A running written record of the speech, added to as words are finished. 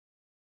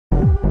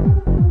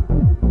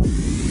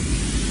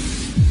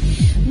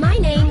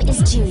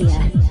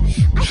Julia.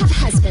 I have a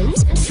husband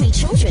and 3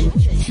 children.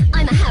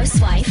 I'm a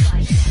housewife.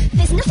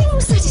 There's nothing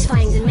more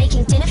satisfying than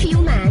making dinner for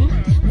your man,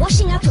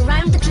 washing up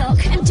around the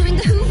clock, and doing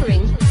the hoovering.